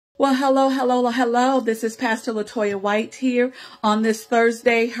Well, hello. This is Pastor Latoya White here on this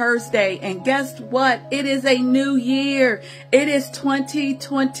Thursday. And guess what? It is a new year. It is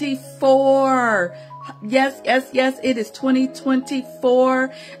 2024. Yes, it is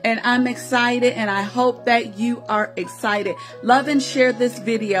 2024. And I'm excited, and I hope that you are excited. Love and share this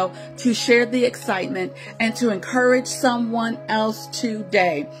video to share the excitement and to encourage someone else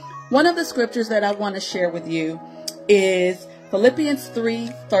today. One of the scriptures that I want to share with you is Philippians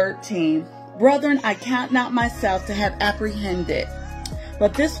 3:13. Brethren, I count not myself to have apprehended,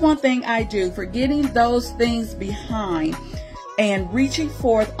 but this one thing I do, forgetting those things behind and reaching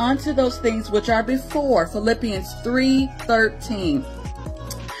forth unto those things which are before. Philippians 3:13.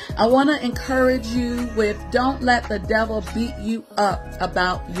 I want to encourage you with, don't let the devil beat you up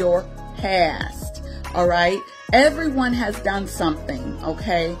about your past. All right. Everyone has done something.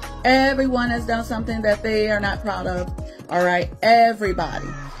 Okay. Everyone has done something that they are not proud of. All right. Everybody.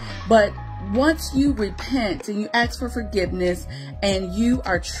 But once you repent and you ask for forgiveness and you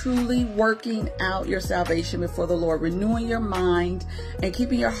are truly working out your salvation before the Lord, renewing your mind and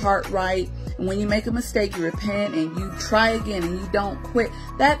keeping your heart right. And when you make a mistake, you repent and you try again and you don't quit.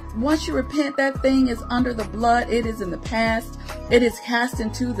 That once you repent, that thing is under the blood. It is in the past. It is cast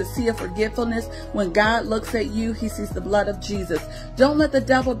into the sea of forgetfulness. When God looks at you, he sees the blood of Jesus. Don't let the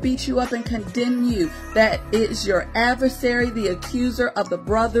devil beat you up and condemn you. That is your adversary, the accuser of the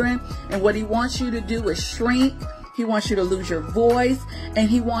brethren. And what he wants you to do is shrink. He wants you to lose your voice, and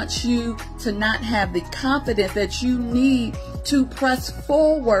he wants you to not have the confidence that you need to press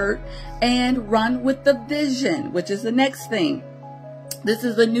forward and run with the vision, which is the next thing. This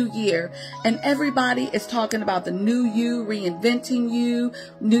is a new year, and everybody is talking about the new you, reinventing you,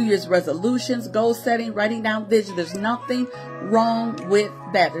 New Year's resolutions, goal setting, writing down vision. There's nothing wrong with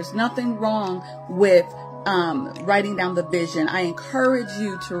that. There's nothing wrong with writing down the vision. I encourage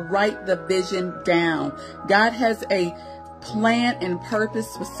you to write the vision down. God has a plan and purpose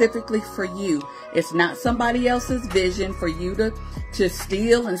specifically for you. It's not somebody else's vision for you to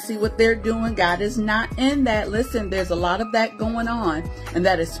steal and see what they're doing. God is not in that. Listen, there's a lot of that going on, and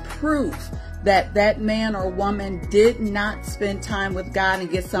that is proof that that man or woman did not spend time with God and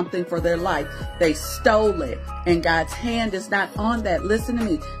get something for their life. They stole it, and God's hand is not on that. Listen to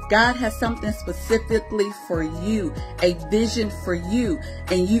me. God has something specifically for you, a vision for you,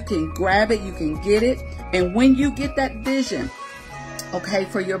 and you can grab it, you can get it. And when you get that vision, okay,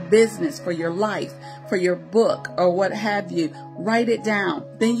 for your business, for your life, for your book, or what have you, write it down.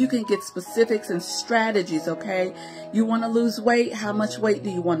 Then you can get specifics and strategies, okay? You want to lose weight? How much weight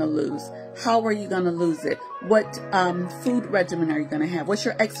do you want to lose? How are you going to lose it? What food regimen are you going to have? What's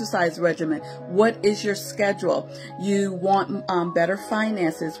your exercise regimen? What is your schedule? You want better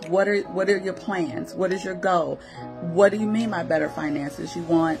finances. What are your plans? What is your goal? What do you mean by better finances? You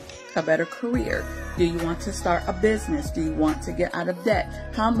want a better career? Do you want to start a business? Do you want to get out of debt?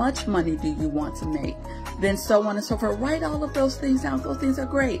 How much money do you want to make? Then so on and so forth. Write all of those things down. Those things are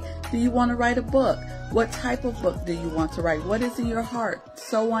great. Do you want to write a book? What type of book do you want to write? What is in your heart?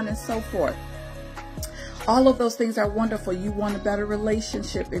 So on and so forth. All of those things are wonderful. You want a better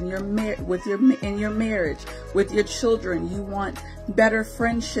relationship in your marriage, with your children. You want better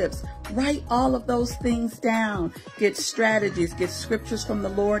friendships. Write all of those things down. Get strategies, get scriptures from the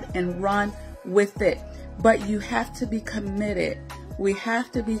Lord, and run with it. But you have to be committed. We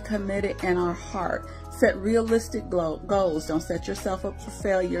have to be committed in our heart. Set realistic goals. Don't set yourself up for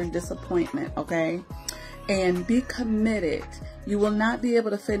failure and disappointment, okay? And be committed. You will not be able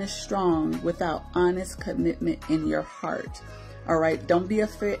to finish strong without honest commitment in your heart. All right. Don't be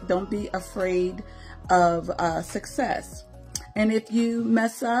afraid of success. And if you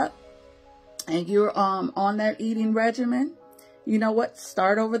mess up and you're on that eating regimen, you know what?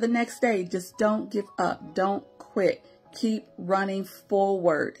 Start over the next day. Just don't give up. Don't quit. Keep running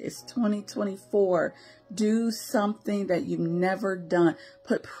forward. It's 2024. Do something that you've never done.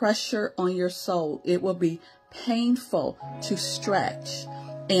 Put pressure on your soul. It will be painful to stretch.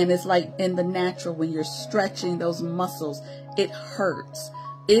 And it's like in the natural, when you're stretching those muscles, it hurts.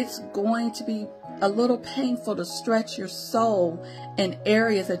 It's going to be a little painful to stretch your soul in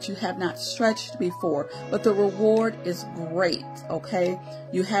areas that you have not stretched before, but the reward is great. Okay.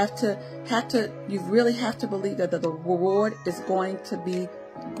 You really have to believe that the reward is going to be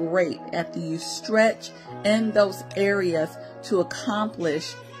great after you stretch in those areas to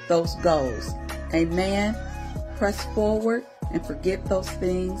accomplish those goals. Amen. Press forward and forget those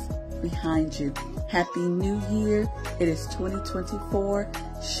things behind you. Happy New Year. It is 2024.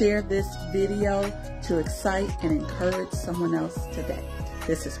 Share this video to excite and encourage someone else today.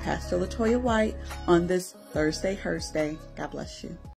 This is Pastor Latoya White on this Thursday. God bless you.